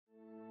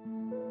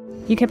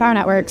UK Power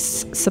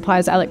Networks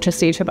supplies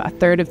electricity to about a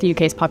third of the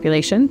UK's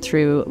population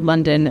through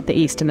London, the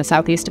east and the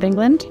southeast of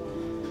England.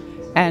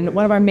 And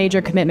one of our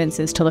major commitments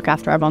is to look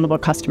after our vulnerable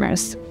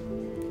customers.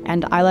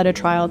 And I led a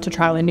trial to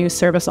trial a new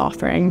service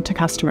offering to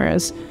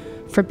customers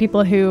for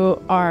people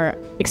who are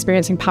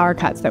experiencing power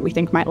cuts that we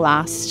think might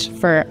last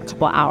for a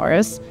couple of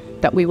hours,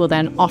 that we will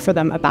then offer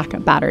them a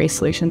backup battery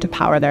solution to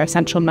power their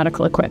essential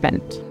medical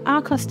equipment.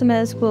 Our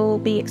customers will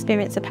be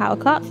experiencing a power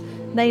cut.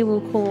 They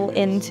will call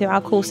into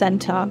our call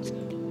centre,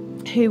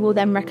 who will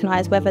then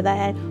recognise whether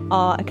they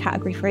are a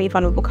Category 3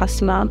 vulnerable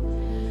customer.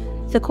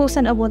 The call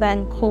centre will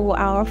then call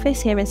our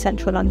office here in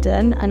central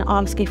London and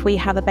ask if we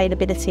have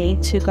availability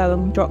to go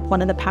and drop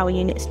one of the power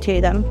units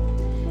to them.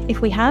 If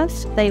we have,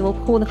 they will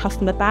call the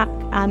customer back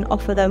and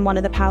offer them one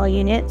of the power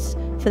units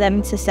for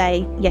them to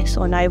say yes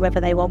or no whether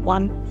they want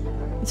one.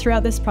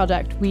 Throughout this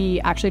project, we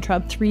actually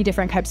tried 3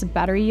 different types of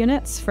battery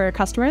units for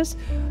customers.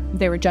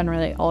 They were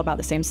generally all about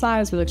the same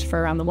size. We looked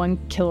for around the 1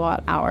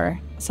 kilowatt hour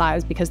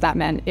size because that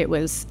meant it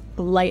was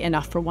light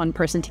enough for one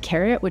person to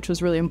carry it, which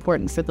was really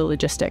important for the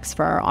logistics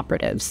for our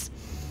operatives.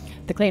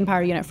 The Clayton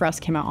Power unit for us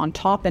came out on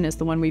top and is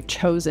the one we've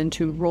chosen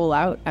to roll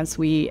out as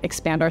we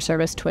expand our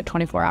service to a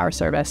 24-hour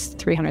service,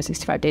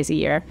 365 days a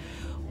year.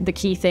 The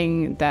key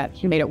thing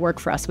that made it work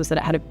for us was that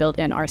it had a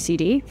built-in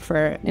RCD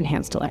for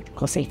enhanced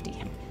electrical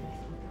safety.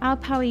 Our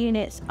power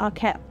units are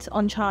kept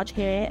on charge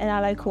here in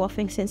our local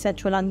office in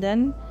central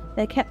London.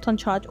 They're kept on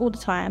charge all the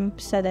time,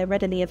 so they're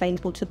readily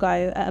available to go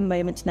at a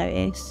moment's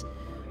notice.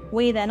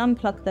 We then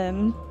unplug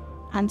them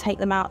and take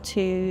them out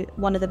to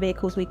one of the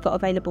vehicles we've got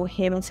available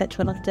here in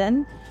central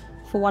London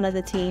for one of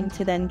the team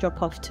to then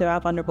drop off to our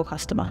vulnerable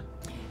customer.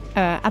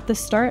 At the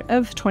start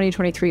of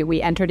 2023,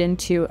 we entered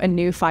into a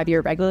new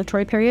 5-year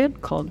regulatory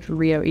period called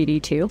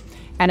RIIO-ED2.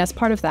 And as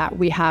part of that,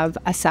 we have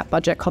a set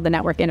budget called the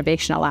Network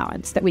Innovation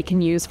Allowance that we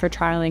can use for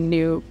trialing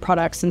new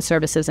products and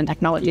services and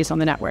technologies on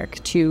the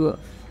network to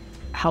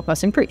help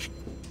us improve.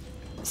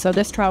 So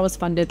this trial was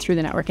funded through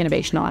the Network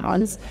Innovation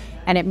Allowance,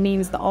 and it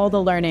means that all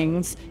the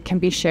learnings can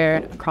be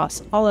shared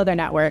across all other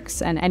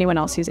networks and anyone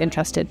else who's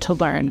interested to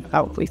learn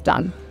about what we've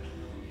done.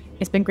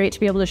 It's been great to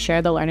be able to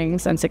share the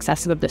learnings and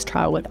successes of this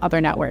trial with other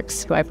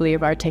networks who I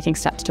believe are taking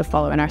steps to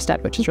follow in our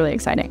stead, which is really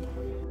exciting.